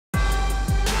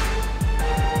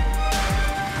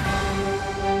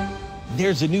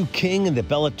There's a new king in the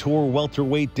Bellator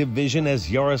Welterweight division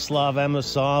as Yaroslav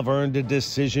Amosov earned a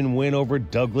decision win over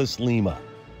Douglas Lima.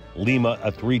 Lima, a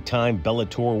three-time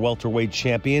Bellator Welterweight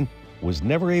champion, was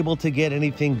never able to get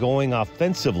anything going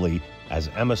offensively as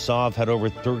Amosov had over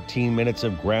 13 minutes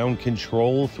of ground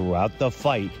control throughout the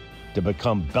fight to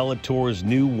become Bellator's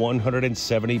new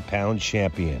 170-pound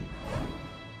champion.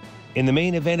 In the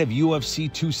main event of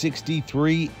UFC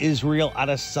 263, Israel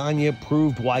Adesanya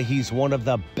proved why he's one of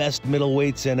the best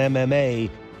middleweights in MMA,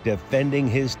 defending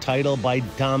his title by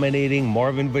dominating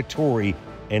Marvin Vettori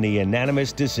in a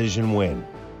unanimous decision win.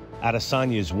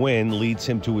 Adesanya's win leads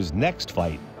him to his next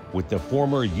fight with the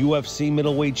former UFC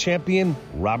Middleweight champion,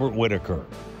 Robert Whittaker.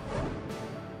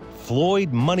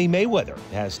 Floyd Money Mayweather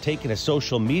has taken to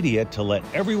social media to let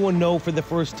everyone know for the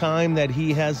first time that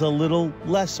he has a little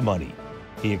less money.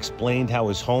 He explained how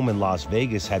his home in Las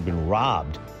Vegas had been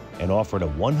robbed and offered a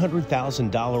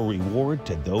 $100,000 reward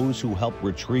to those who help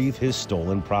retrieve his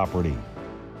stolen property.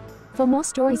 For more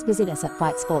stories, visit us at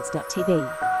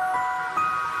fightsports.tv.